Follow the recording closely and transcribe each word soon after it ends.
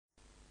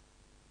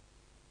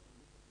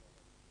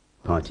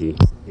party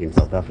in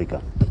South Africa.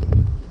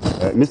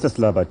 Mr.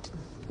 Slabbert,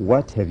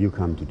 what have you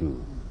come to do,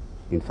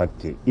 in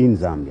fact, in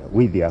Zambia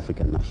with the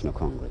African National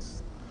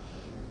Congress?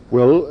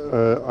 Well,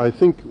 I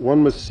think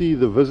one must see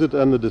the visit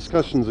and the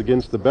discussions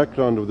against the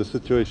background of the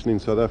situation in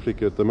South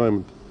Africa at the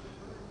moment.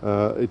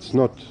 It's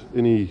not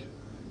any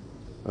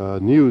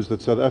news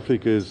that South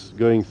Africa is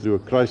going through a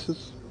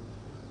crisis,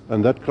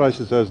 and that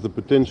crisis has the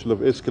potential of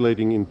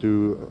escalating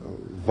into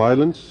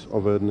violence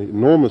of an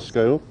enormous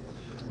scale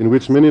in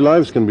which many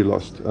lives can be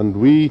lost. And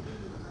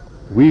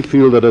we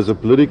feel that as a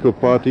political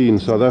party in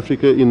South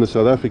Africa, in the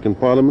South African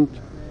Parliament,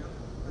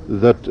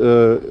 that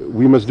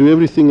we must do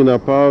everything in our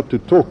power to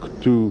talk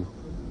to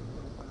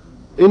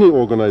any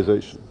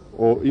organization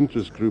or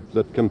interest group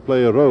that can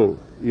play a role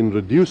in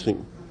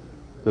reducing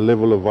the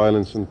level of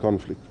violence and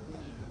conflict.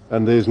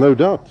 And there is no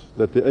doubt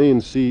that the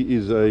ANC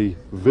is a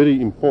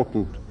very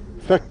important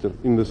factor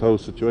in this whole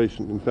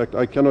situation. In fact,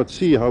 I cannot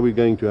see how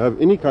we're going to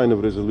have any kind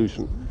of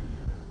resolution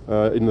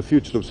in the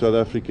future of South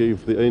Africa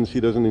if the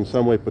ANC doesn't in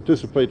some way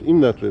participate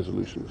in that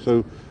resolution.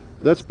 So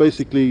that's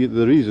basically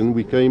the reason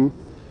we came.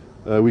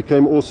 We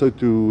came also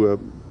to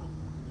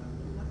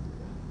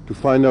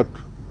find out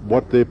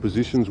what their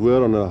positions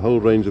were on a whole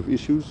range of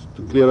issues,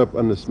 to clear up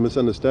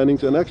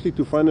misunderstandings, and actually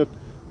to find out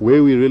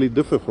where we really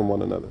differ from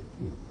one another.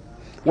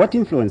 What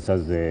influence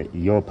has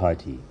your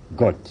party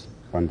got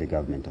on the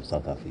government of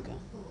South Africa?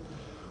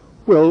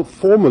 Well,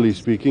 formally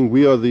speaking,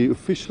 we are the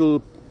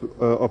official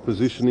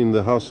opposition in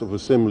the House of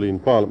Assembly in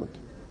Parliament.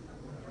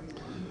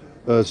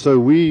 So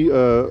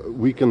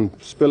we can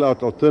spell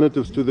out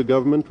alternatives to the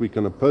government, we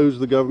can oppose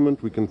the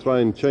government, we can try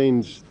and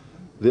change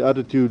the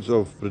attitudes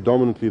of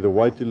predominantly the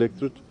white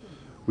electorate.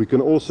 We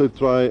can also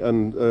try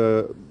and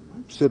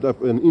set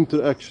up an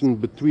interaction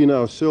between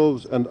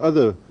ourselves and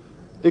other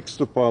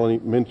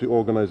extra-parliamentary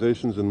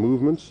organizations and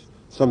movements,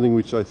 something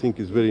which I think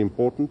is very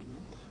important.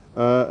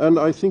 And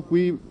I think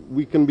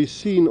we can be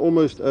seen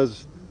almost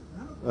as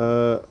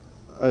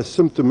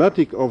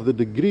symptomatic of the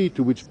degree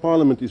to which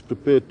Parliament is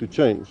prepared to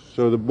change.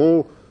 So the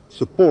more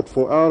support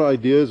for our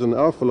ideas and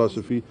our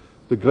philosophy,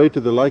 the greater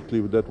the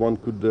likelihood that one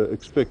could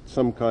expect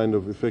some kind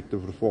of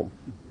effective reform.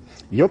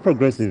 Your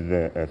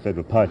progressive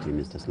federal party,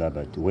 Mr.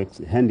 Slabbert, works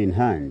hand in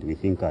hand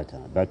with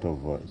Inkatha, that of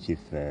Chief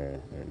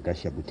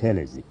Gasha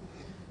Buthelezi.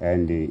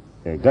 And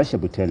Gasha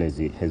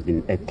Buthelezi has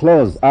been a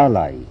close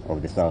ally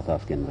of the South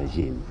African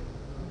regime.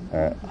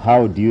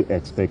 How do you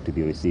expect to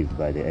be received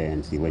by the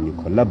ANC when you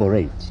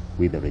collaborate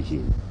with the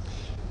regime?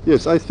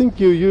 Yes, I think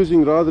you're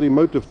using rather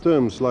emotive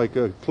terms like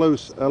a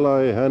close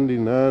ally, hand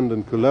in hand,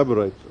 and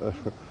collaborate.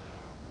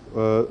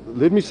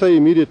 Let me say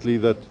immediately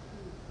that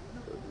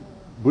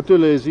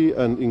Buthelezi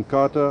and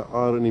Inkatha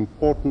are an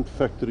important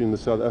factor in the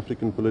South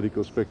African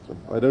political spectrum.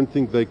 I don't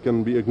think they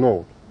can be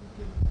ignored.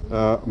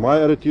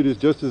 My attitude is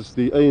just as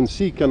the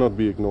ANC cannot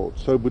be ignored,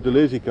 so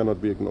Buthelezi cannot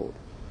be ignored.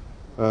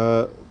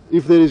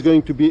 If there is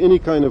going to be any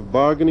kind of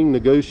bargaining,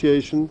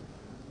 negotiation,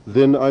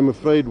 then I'm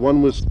afraid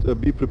one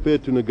must be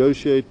prepared to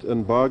negotiate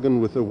and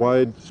bargain with a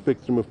wide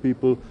spectrum of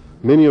people,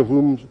 many of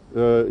whom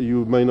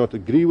you may not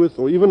agree with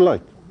or even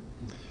like.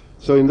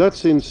 So in that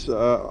sense,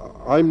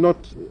 I'm not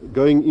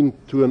going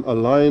into an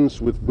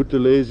alliance with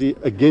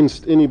Buthelezi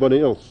against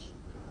anybody else.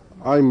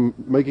 I'm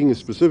making a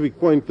specific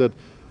point that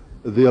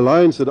the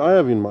alliance that I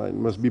have in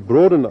mind must be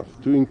broad enough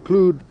to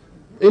include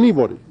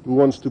anybody who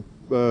wants to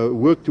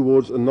work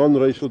towards a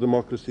non-racial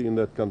democracy in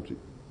that country.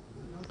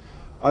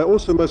 I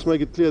also must make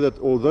it clear that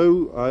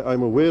although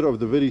I'm aware of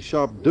the very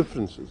sharp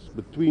differences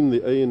between the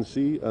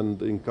ANC and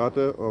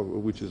Inkatha,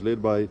 which is led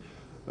by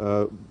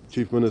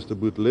Chief Minister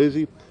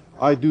Buthelezi,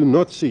 I do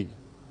not see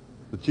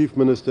the Chief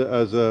Minister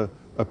as a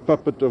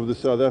puppet of the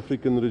South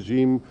African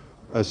regime,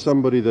 as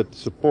somebody that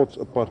supports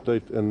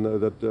apartheid and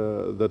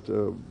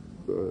that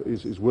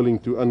is willing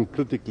to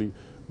uncritically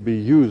be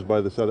used by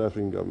the South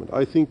African government.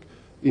 I think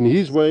in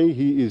his way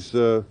he is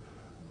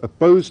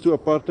opposed to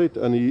apartheid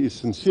and he is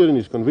sincere in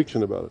his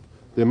conviction about it.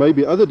 There may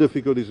be other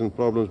difficulties and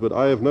problems, but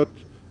I have not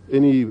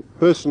any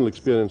personal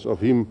experience of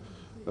him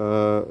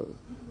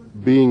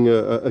being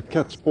a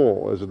cat's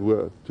paw, as it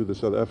were, to the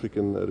South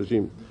African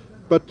regime.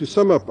 But to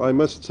sum up, I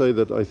must say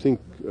that I think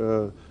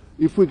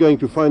if we're going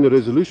to find a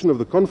resolution of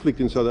the conflict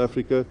in South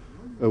Africa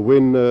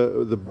when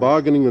the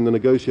bargaining and the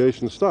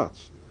negotiation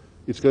starts,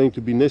 it's going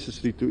to be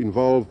necessary to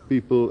involve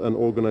people and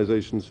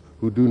organizations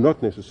who do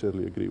not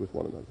necessarily agree with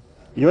one another.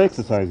 Your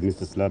exercise,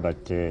 Mr.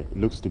 Slabbert,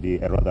 looks to be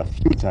a rather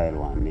futile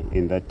one,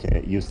 in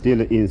that you still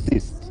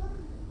insist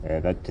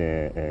that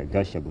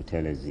Gasha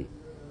Buthelezi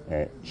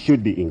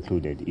should be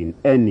included in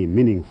any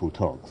meaningful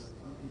talks.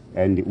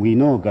 And we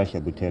know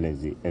Gasha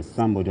Buthelezi as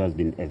somebody who has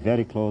been a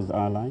very close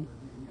ally,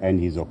 and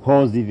he's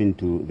opposed even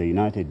to the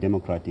United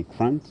Democratic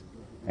Front,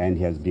 and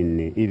he has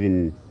been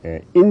even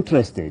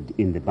interested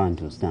in the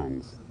Bantu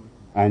stance.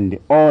 And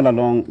all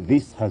along,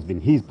 this has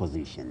been his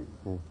position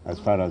as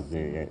far as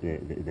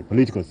the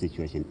political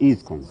situation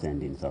is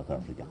concerned in South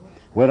Africa.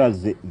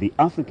 Whereas the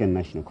African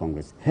National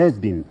Congress has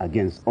been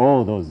against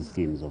all those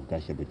schemes of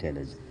Gasha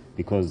Buthelezi,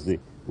 because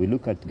we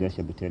look at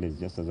Gasha Buthelezi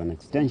just as an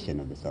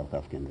extension of the South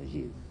African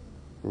regime.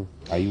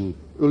 Are you?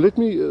 Well, let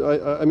me,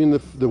 I mean,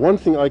 the one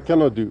thing I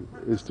cannot do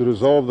is to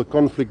resolve the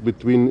conflict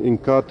between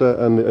Inkatha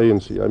and the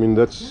ANC. I mean,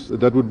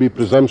 that would be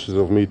presumptuous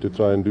of me to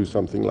try and do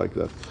something like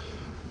that.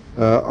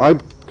 I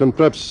can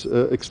perhaps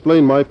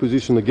explain my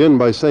position again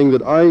by saying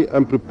that I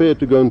am prepared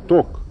to go and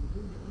talk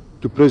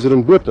to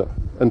President Botha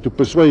and to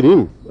persuade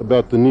him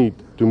about the need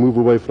to move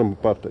away from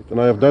apartheid. And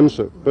I have done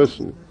so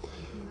personally.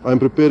 I am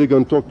prepared to go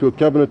and talk to a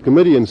cabinet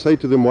committee and say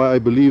to them why I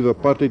believe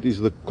apartheid is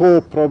the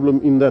core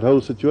problem in that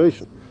whole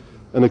situation,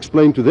 and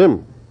explain to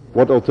them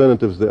what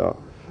alternatives there are.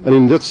 And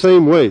in that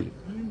same way,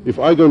 if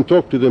I go and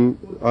talk to them,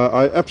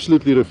 I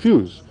absolutely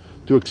refuse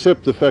to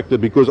accept the fact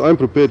that because I'm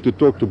prepared to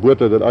talk to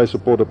Botha that I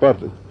support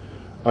apartheid.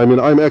 I mean,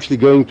 I'm actually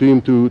going to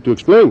him to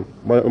explain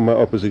my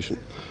opposition.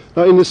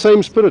 Now, in the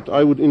same spirit,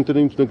 I would enter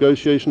into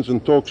negotiations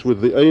and talks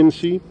with the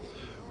ANC,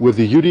 with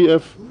the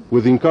UDF,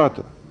 with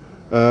Inkatha.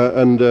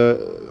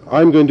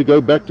 I'm going to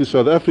go back to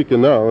South Africa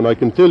now, and I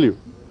can tell you,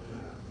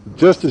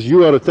 just as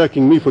you are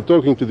attacking me for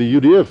talking to the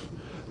UDF,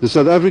 the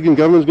South African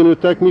government is going to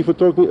attack me for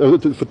talking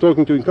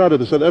to Inkatha.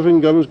 The South African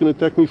government is going to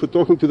attack me for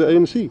talking to the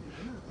ANC.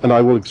 And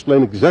I will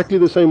explain exactly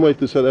the same way to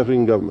the South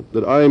African government,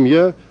 that I am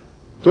here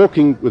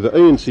talking with the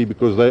ANC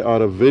because they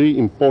are a very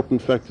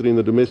important factor in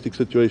the domestic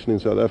situation in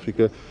South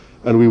Africa,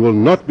 and we will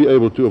not be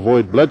able to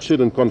avoid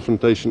bloodshed and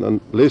confrontation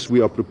unless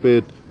we are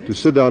prepared to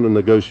sit down and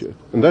negotiate.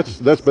 And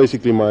that's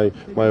basically my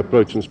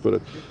approach and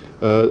spirit,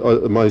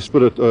 my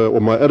spirit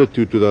or my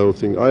attitude to the whole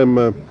thing.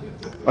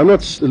 I'm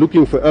not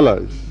looking for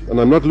allies, and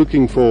I'm not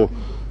looking for,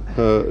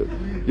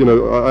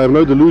 I have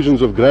no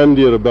delusions of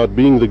grandeur about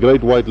being the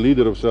great white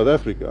leader of South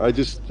Africa. I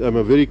just am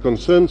a very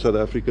concerned South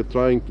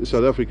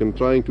African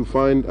trying to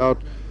find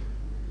out,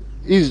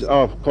 is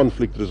our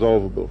conflict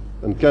resolvable,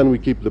 and can we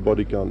keep the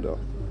body count down?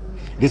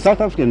 The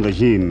South African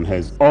regime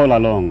has all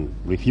along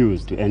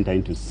refused to enter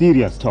into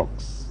serious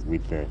talks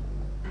with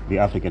the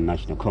African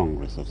National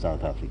Congress of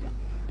South Africa,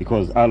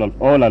 because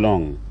all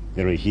along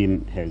the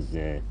regime has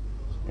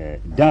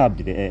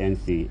dubbed the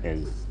ANC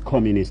as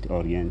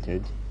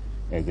communist-oriented,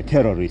 as a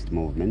terrorist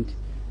movement,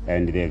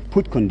 and they've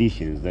put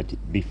conditions that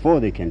before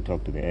they can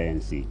talk to the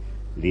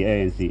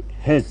ANC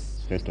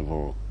has, first of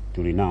all,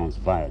 to renounce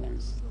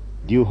violence.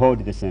 Do you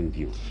hold the same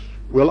view?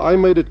 Well, I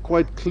made it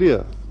quite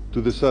clear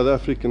to the South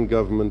African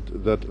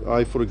government that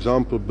I, for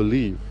example,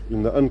 believe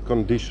in the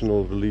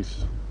unconditional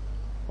release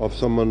of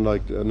someone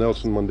like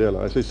Nelson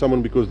Mandela. I say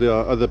someone because there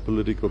are other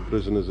political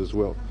prisoners as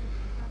well.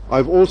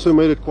 I've also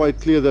made it quite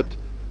clear that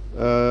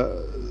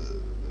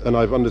and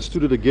I've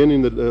understood it again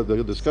in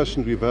the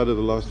discussions we've had over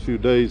the last few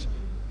days,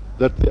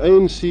 that the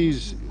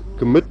ANC's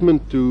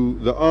commitment to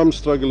the armed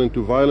struggle and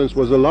to violence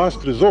was a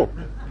last resort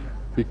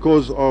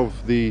because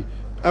of the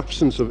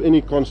absence of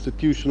any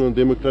constitutional and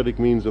democratic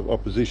means of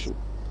opposition.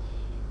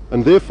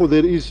 And therefore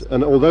there is,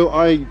 and although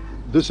I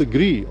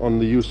disagree on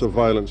the use of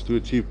violence to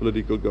achieve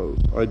political goals,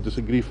 I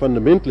disagree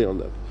fundamentally on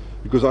that,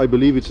 because I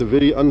believe it's a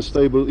very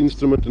unstable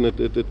instrument, and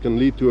it can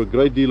lead to a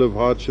great deal of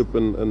hardship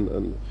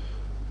and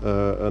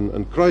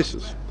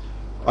crisis.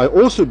 I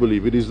also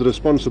believe it is the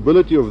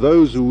responsibility of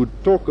those who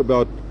would talk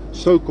about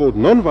so-called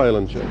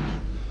non-violent change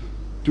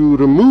to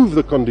remove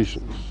the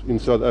conditions in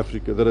South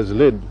Africa that has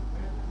led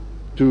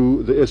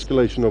to the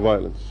escalation of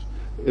violence.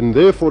 And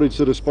therefore it's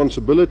the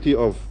responsibility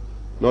of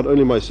not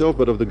only myself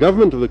but of the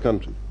government of the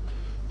country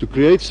to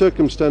create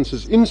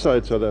circumstances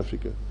inside South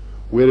Africa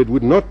where it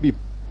would not be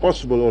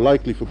possible or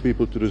likely for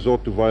people to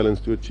resort to violence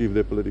to achieve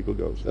their political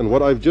goals. And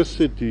what I've just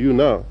said to you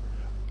now,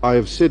 I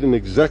have said in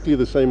exactly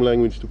the same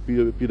language to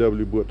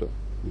P.W. Botha.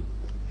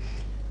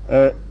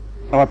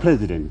 Our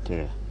President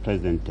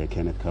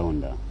Kenneth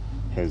Kaunda,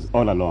 has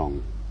all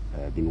along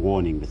been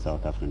warning the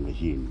South African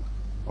regime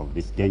of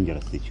this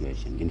dangerous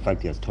situation. In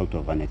fact, he has talked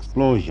of an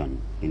explosion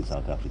in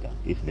South Africa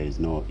if there is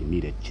no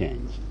immediate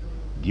change.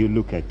 Do you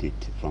look at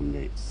it from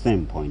the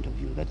same point of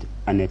view, that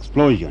an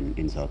explosion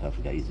in South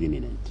Africa is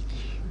imminent?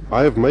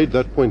 I have made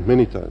that point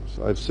many times.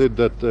 I've said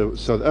that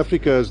South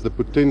Africa has the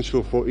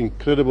potential for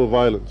incredible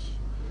violence,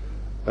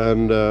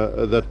 and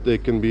that there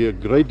can be a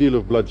great deal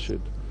of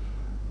bloodshed.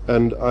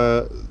 And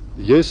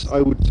yes, I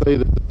would say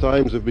that the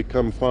times have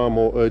become far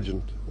more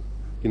urgent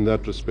in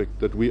that respect,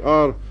 that we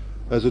are,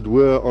 as it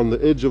were, on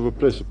the edge of a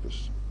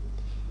precipice.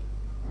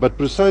 But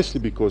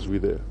precisely because we're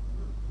there,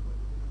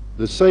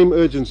 the same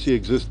urgency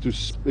exists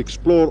to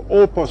explore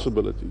all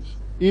possibilities,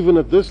 even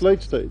at this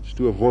late stage,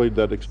 to avoid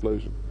that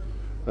explosion.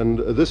 And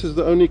this is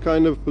the only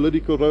kind of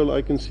political role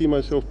I can see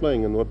myself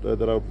playing, and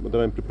that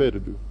I'm prepared to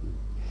do.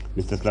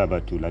 Mr.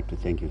 Slabbert, we'd like to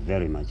thank you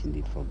very much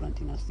indeed for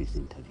granting us this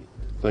interview.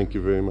 Thank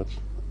you very much.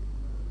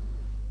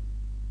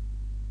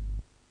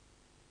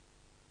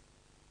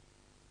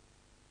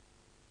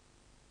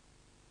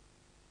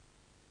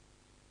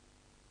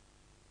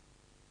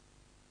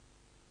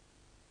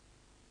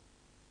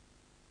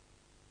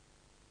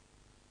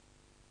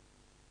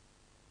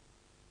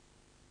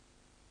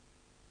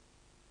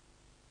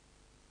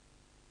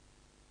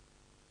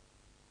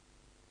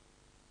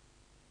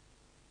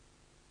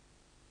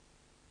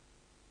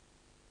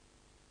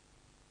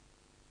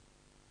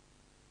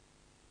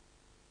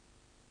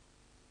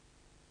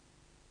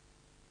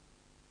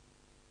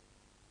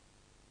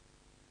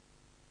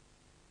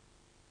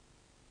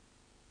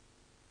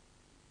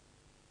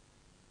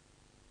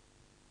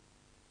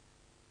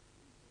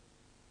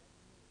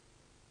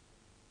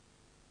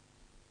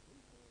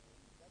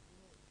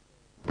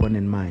 on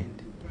in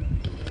mind.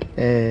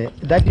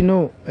 That, you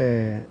know,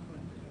 the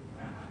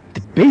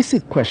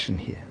basic question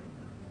here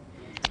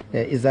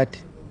is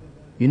that,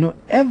 you know,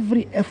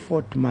 every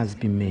effort must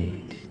be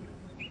made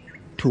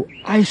to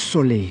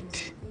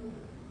isolate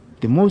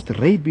the most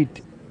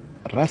rabid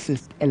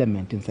racist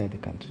element inside the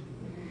country.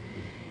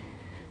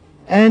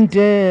 And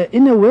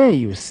in a way,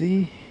 you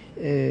see,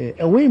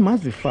 a way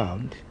must be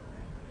found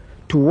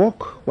to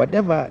walk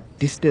whatever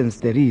distance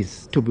there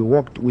is to be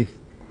walked with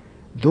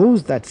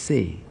those that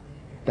say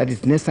that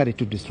it's necessary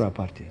to destroy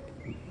apartheid.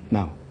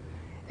 Now,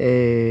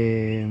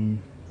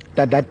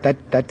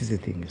 that is the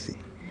thing, you see.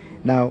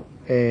 Now,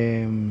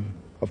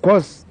 of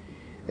course,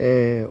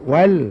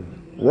 while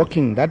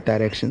walking that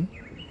direction,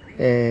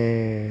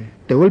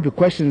 there will be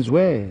questions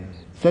where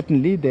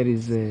certainly there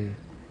is a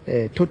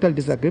total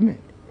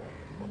disagreement.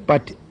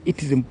 But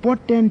it is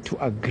important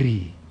to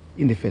agree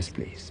in the first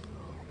place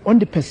on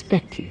the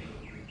perspective.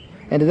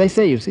 And as I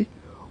say, you see,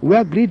 we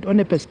agreed on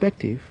a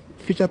perspective,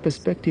 future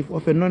perspective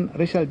of a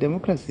non-racial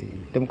democracy,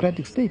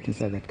 democratic state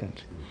inside that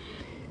country.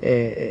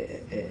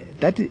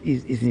 That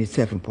is in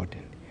itself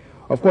important.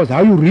 Of course,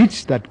 how you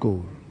reach that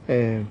goal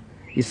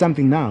is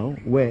something now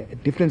where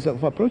difference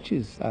of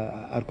approaches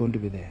are going to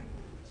be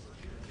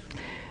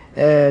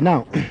there.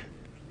 Now,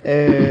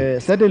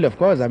 certainly, of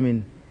course, I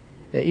mean,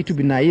 it would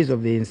be naive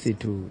of the ANC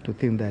to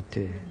think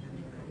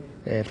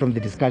that from the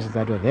discussions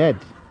that were had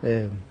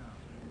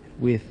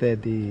with the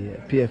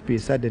PFP,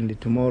 suddenly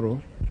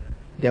tomorrow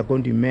they are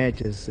going to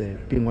emerge as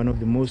being one of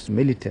the most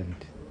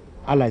militant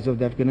allies of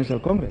the African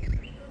National Congress.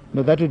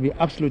 No, that would be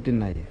absolutely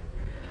naive.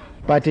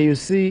 But you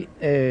see,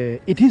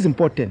 it is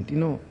important, you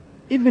know,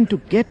 even to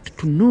get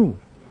to know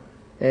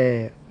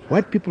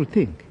what people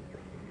think,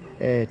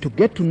 to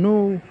get to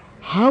know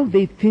how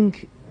they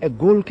think a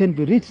goal can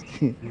be reached.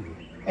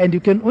 And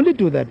you can only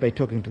do that by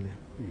talking to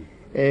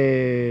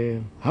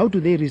them. How do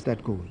they reach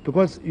that goal?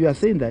 Because you are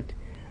saying that,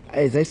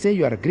 as I say,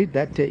 you are agreed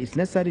that it's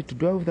necessary to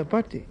do away with the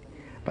party.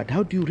 But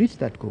how do you reach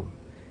that goal?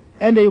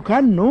 And you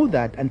can't know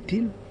that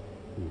until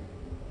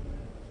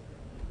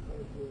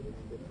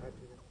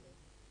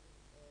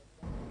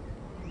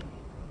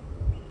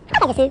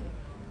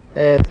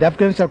the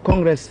African National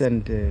Congress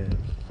and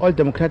all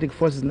democratic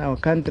forces in our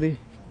country,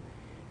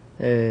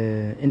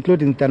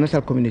 including the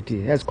international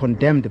community, has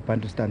condemned the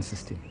Bantustan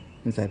system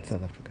inside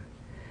South Africa.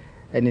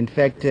 And in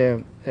fact,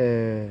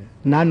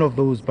 none of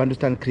those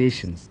Bantustan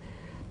creations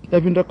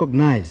have been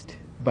recognized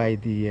by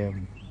the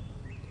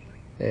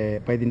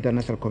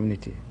international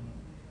community.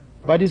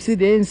 But you see,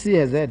 the ANC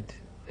has had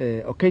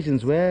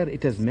occasions where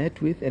it has met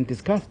with and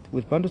discussed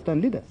with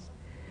Bantustan leaders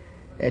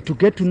to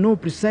get to know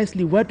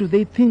precisely what do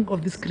they think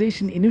of this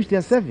creation in which they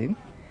are serving,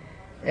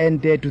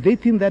 and do they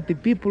think that the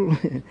people,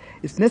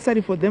 it's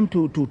necessary for them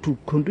to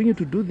continue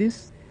to do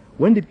this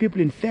when the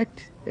people in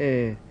fact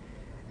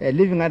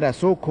living under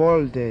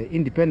so-called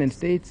independent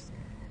states,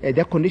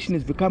 their condition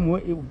is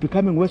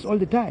becoming worse all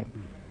the time.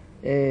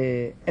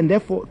 And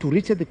therefore, to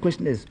reach the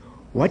question is,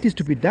 what is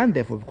to be done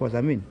therefore? Because,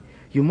 I mean,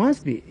 you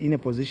must be in a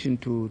position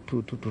to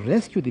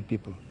rescue the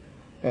people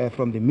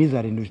from the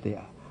misery in which they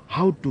are.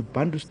 How do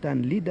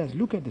Bantustan leaders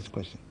look at this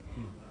question?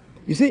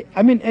 You see,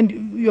 I mean, and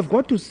you have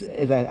got to,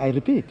 as I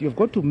repeat, you have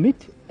got to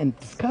meet and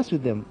discuss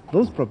with them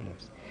those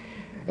problems.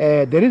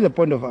 There is a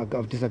point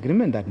of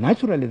disagreement that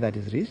naturally that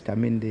is reached. I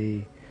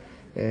mean,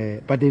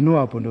 but they know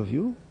our point of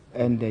view,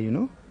 and you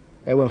know,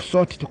 we have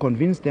sought to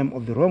convince them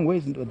of the wrong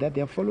ways that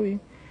they are following.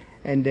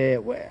 And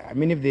I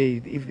mean, if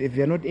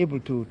they are not able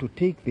to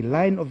take the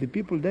line of the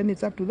people, then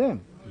it's up to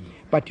them.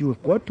 But you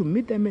have got to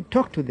meet them and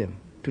talk to them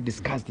to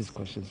discuss these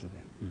questions with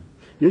them.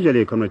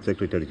 Usually, Comrade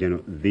Secretary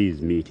General,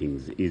 these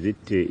meetings, is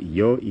it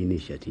your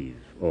initiative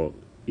or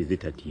is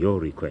it at your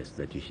request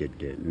that you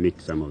should meet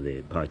some of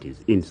the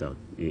parties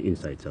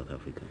inside South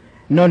Africa?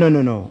 No.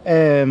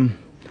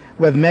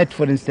 We've met,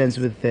 for instance,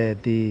 with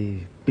the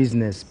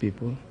business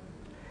people.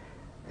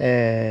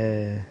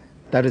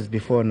 That is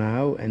before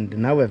now, and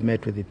now we've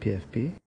met with the PFP.